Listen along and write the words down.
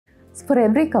For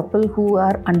every couple who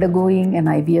are undergoing an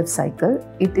IVF cycle,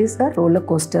 it is a roller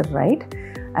coaster ride,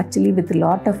 actually with a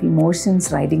lot of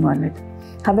emotions riding on it.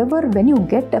 However, when you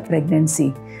get a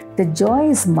pregnancy, the joy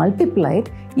is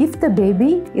multiplied if the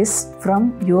baby is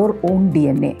from your own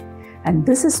DNA. And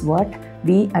this is what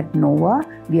we at Nova,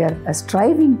 we are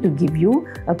striving to give you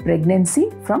a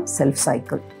pregnancy from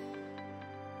Self-cycle.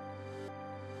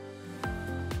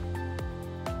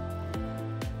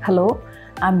 Hello,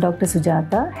 I'm Dr.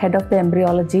 Sujatha, Head of the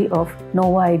Embryology of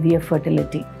Nova IVF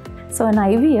Fertility. So in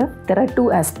IVF, there are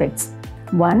two aspects.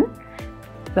 One,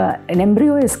 an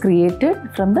embryo is created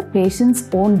from the patient's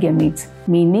own gametes,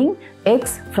 meaning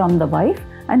eggs from the wife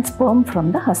and sperm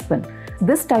from the husband.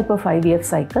 This type of IVF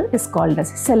cycle is called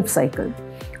as self-cycle.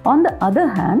 On the other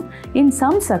hand, in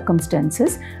some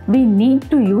circumstances, we need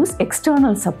to use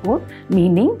external support,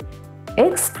 meaning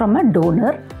eggs from a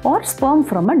donor or sperm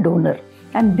from a donor.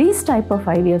 And these type of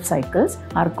IVF cycles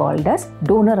are called as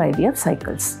donor IVF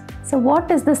cycles. So what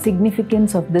is the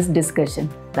significance of this discussion?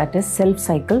 That is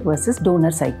self-cycle versus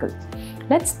donor cycle.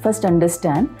 Let's first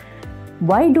understand,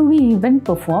 why do we even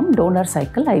perform donor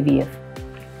cycle IVF?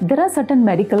 There are certain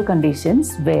medical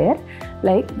conditions where,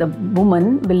 like, the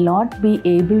woman will not be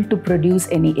able to produce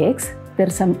any eggs.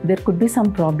 There could be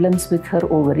some problems with her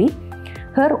ovary.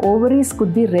 Her ovaries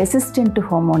could be resistant to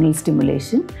hormonal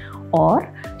stimulation,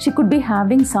 or she could be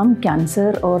having some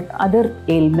cancer or other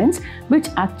ailments which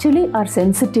actually are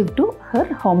sensitive to her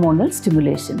hormonal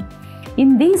stimulation.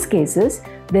 In these cases,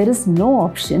 there is no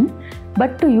option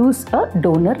but to use a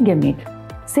donor gamete.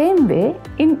 Same way,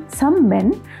 in some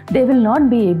men, they will not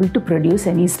be able to produce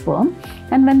any sperm,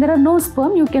 and when there are no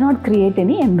sperm, you cannot create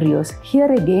any embryos.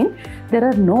 Here again, there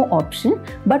are no option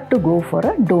but to go for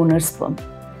a donor sperm.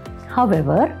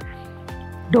 However,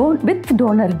 with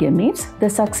donor gametes, the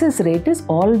success rate is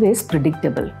always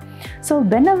predictable. So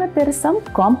whenever there is some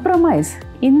compromise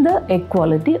in the egg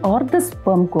quality or the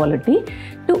sperm quality,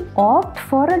 to opt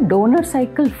for a donor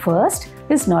cycle first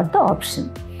is not the option.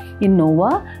 In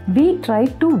Nova, we try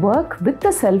to work with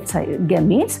the self-cycle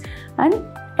gametes and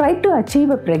try to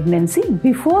achieve a pregnancy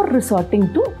before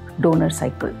resorting to donor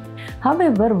cycle.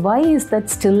 However, why is that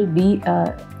still we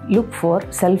look for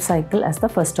self-cycle as the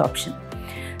first option?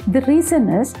 The reason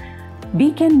is,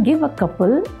 we can give a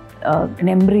couple an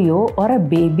embryo or a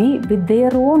baby with their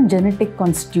own genetic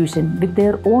constitution, with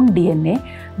their own DNA.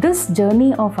 This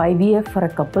journey of IVF for a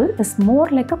couple is more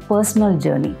like a personal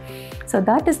journey. So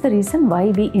that is the reason why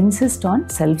we insist on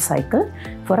self-cycle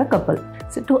for a couple.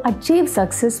 So to achieve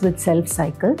success with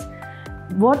self-cycles,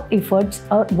 what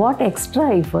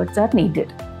extra efforts are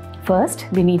needed? First,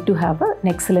 we need to have an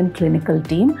excellent clinical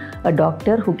team, a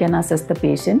doctor who can assess the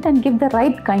patient and give the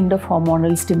right kind of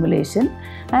hormonal stimulation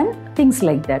and things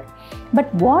like that.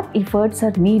 But what efforts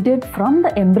are needed from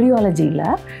the embryology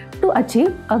lab to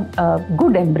achieve a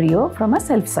good embryo from a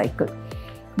self-cycle?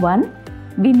 One,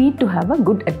 we need to have a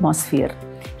good atmosphere.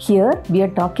 Here, we are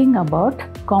talking about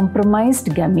compromised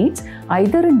gametes,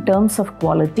 either in terms of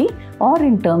quality or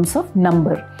in terms of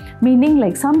number. Meaning,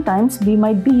 like, sometimes we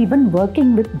might be even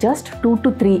working with just 2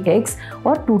 to 3 eggs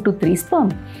or 2 to 3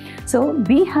 sperm. So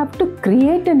we have to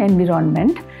create an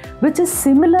environment which is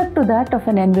similar to that of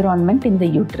an environment in the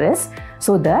uterus,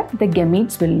 so that the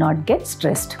gametes will not get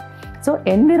stressed. So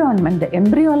environment, the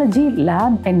embryology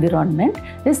lab environment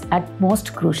is at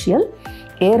most crucial.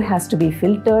 Air has to be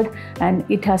filtered and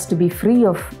it has to be free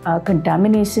of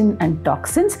contamination and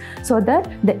toxins, so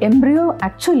that the embryo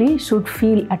actually should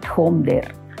feel at home there.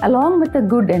 Along with a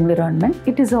good environment,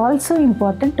 it is also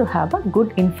important to have a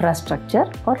good infrastructure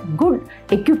or good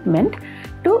equipment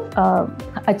to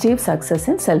achieve success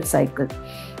in self-cycle.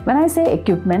 When I say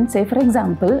equipment, say for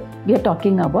example, we are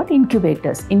talking about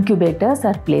incubators. Incubators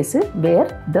are places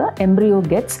where the embryo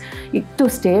gets to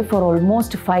stay for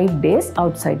almost 5 days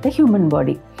outside the human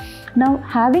body. Now,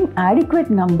 having adequate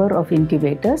number of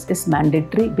incubators is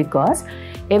mandatory, because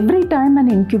every time an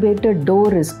incubator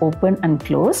door is open and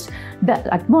closed,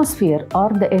 the atmosphere or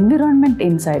the environment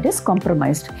inside is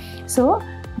compromised. So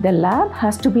the lab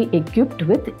has to be equipped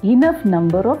with enough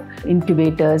number of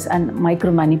incubators and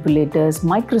micromanipulators,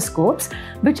 microscopes,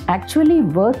 which actually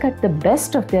work at the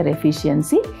best of their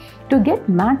efficiency to get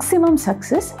maximum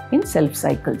success in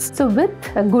self-cycles. So with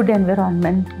a good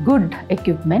environment, good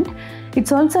equipment,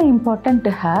 it's also important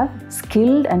to have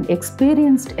skilled and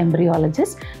experienced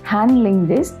embryologists handling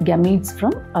these gametes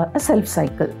from a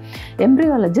self-cycle.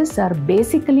 Embryologists are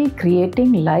basically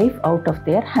creating life out of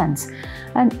their hands.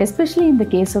 And especially in the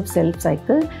case of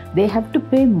self-cycle, they have to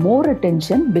pay more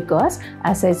attention, because,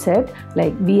 as I said,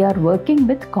 we are working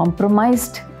with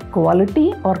compromised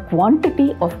quality or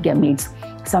quantity of gametes.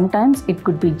 sometimes it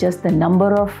could be just the number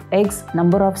of eggs,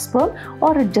 number of sperm,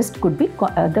 or it just could be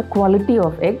the quality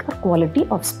of egg or quality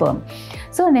of sperm.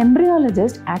 So an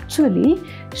embryologist actually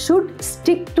should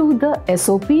stick to the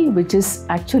SOP which is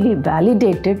actually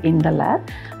validated in the lab,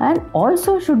 and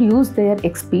also should use their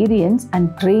experience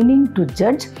and training to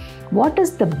judge what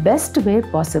is the best way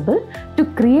possible to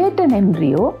create an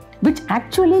embryo which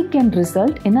actually can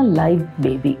result in a live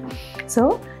baby.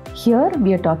 So here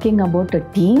we are talking about a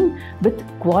team with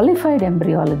qualified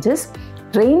embryologists,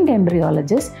 trained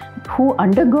embryologists who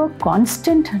undergo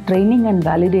constant training and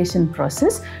validation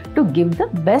process to give the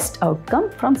best outcome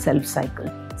from self cycle.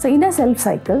 So in a self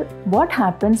cycle, what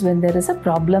happens when there is a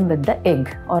problem with the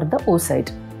egg or the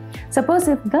oocyte? Suppose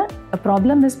if the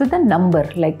problem is with the number,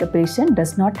 like a patient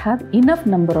does not have enough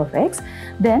number of eggs,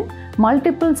 then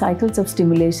multiple cycles of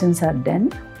stimulations are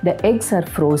done, the eggs are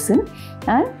frozen,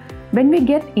 and when we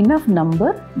get enough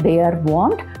number, they are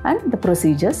warmed and the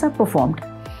procedures are performed.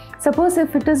 Suppose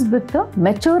if it is with the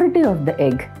maturity of the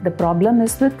egg, the problem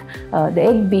is with the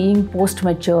egg being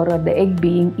post-mature or the egg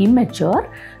being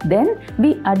immature, then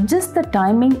we adjust the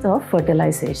timings of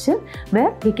fertilization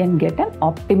where we can get an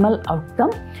optimal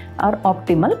outcome or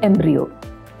optimal embryo.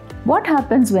 What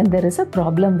happens when there is a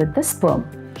problem with the sperm?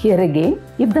 Here again,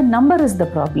 if the number is the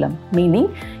problem,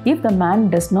 meaning if the man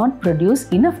does not produce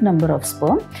enough number of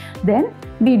sperm, then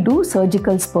we do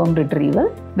surgical sperm retrieval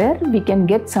where we can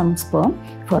get some sperm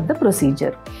for the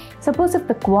procedure. Suppose if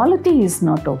the quality is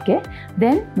not okay,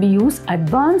 then we use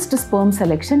advanced sperm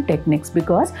selection techniques,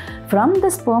 because from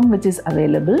the sperm which is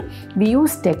available, we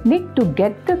use technique to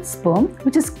get the sperm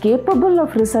which is capable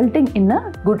of resulting in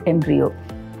a good embryo.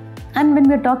 And when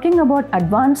we are talking about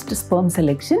advanced sperm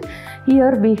selection,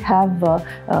 here we have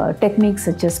techniques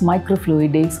such as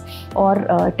microfluidics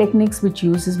or techniques which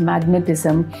uses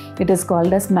magnetism. It is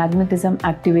called as magnetism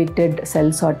activated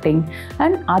cell sorting,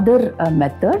 and other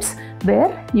methods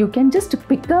where you can just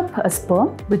pick up a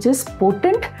sperm which is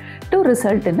potent to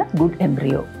result in a good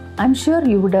embryo. I'm sure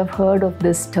you would have heard of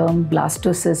this term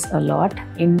blastocyst a lot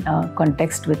in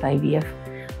context with IVF.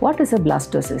 What is a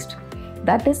blastocyst?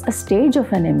 That is a stage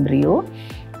of an embryo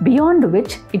beyond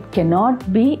which it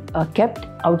cannot be kept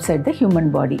outside the human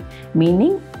body.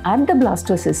 Meaning, at the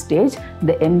blastocyst stage,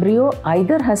 the embryo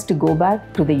either has to go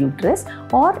back to the uterus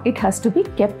or it has to be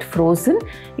kept frozen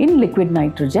in liquid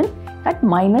nitrogen at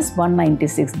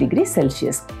 -196 degrees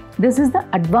Celsius. This is the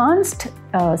advanced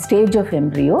stage of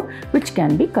embryo which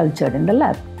can be cultured in the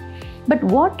lab. But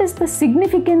what is the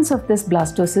significance of this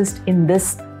blastocyst in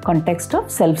this context of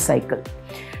self cycle?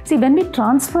 See, when we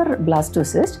transfer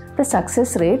blastocyst, the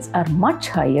success rates are much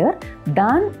higher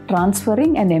than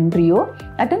transferring an embryo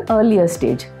at an earlier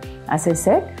stage. As I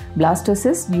said,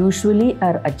 blastocysts usually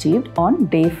are achieved on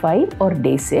day 5 or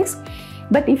day 6.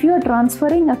 But if you are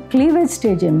transferring a cleavage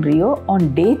stage embryo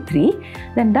on day 3,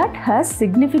 then that has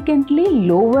significantly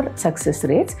lower success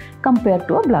rates compared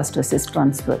to a blastocyst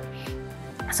transfer.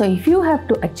 So if you have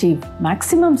to achieve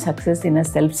maximum success in a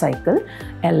self cycle,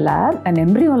 a lab, an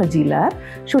embryology lab,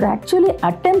 should actually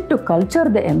attempt to culture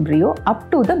the embryo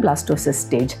up to the blastocyst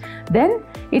stage. Then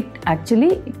it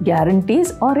actually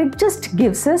guarantees, or it just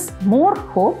gives us more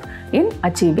hope in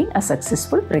achieving a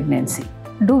successful pregnancy.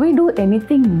 Do we do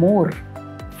anything more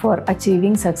for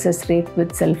achieving success rate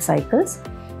with self cycles?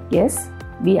 Yes,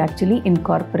 we actually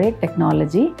incorporate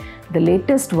technology, the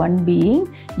latest one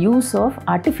being use of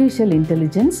artificial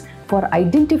intelligence for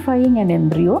identifying an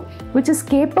embryo which is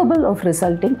capable of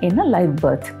resulting in a live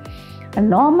birth. A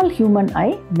normal human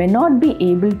eye may not be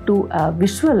able to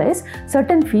visualize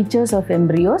certain features of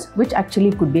embryos which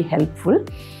actually could be helpful.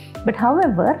 But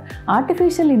however,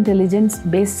 artificial intelligence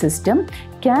based system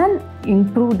can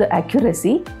improve the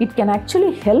accuracy. It can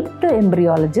actually help the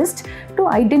embryologist to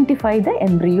identify the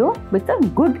embryo with a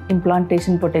good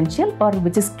implantation potential or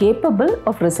which is capable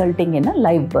of resulting in a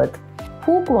live birth.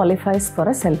 Who qualifies for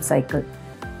a self cycle?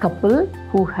 Couple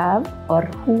who have or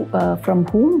who from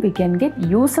whom we can get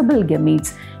usable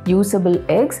gametes, usable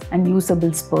eggs and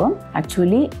usable sperm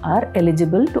actually are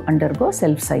eligible to undergo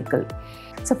self cycle.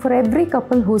 So for every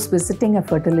couple who's visiting a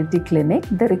fertility clinic,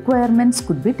 the requirements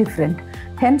could be different.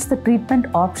 Hence, the treatment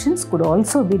options could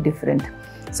also be different.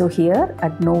 So here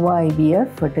at Nova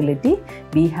IVF Fertility,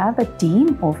 we have a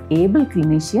team of able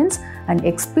clinicians and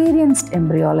experienced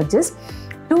embryologists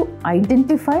to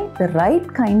identify the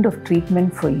right kind of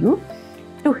treatment for you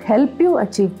to help you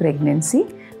achieve pregnancy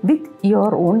with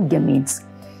your own gametes.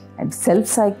 And self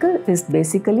cycle is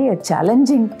basically a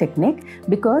challenging technique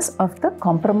because of the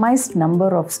compromised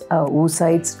number of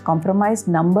oocytes, compromised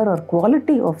number or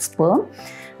quality of sperm.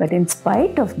 But in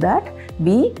spite of that,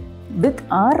 we with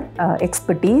our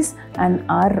expertise and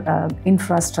our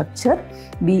infrastructure,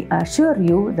 we assure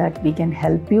you that we can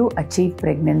help you achieve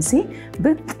pregnancy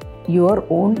with your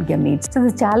own gametes. So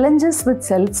the challenges with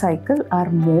self-cycle are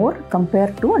more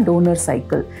compared to a donor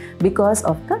cycle because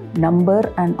of the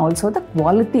number and also the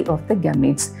quality of the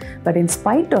gametes. But in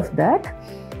spite of that,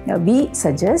 we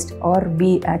suggest or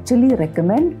we actually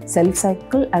recommend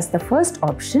self-cycle as the first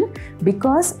option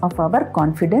because of our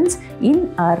confidence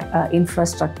in our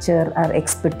infrastructure, our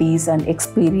expertise and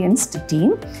experienced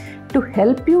team to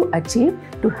help you achieve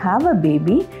to have a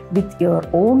baby with your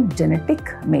own genetic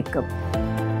makeup.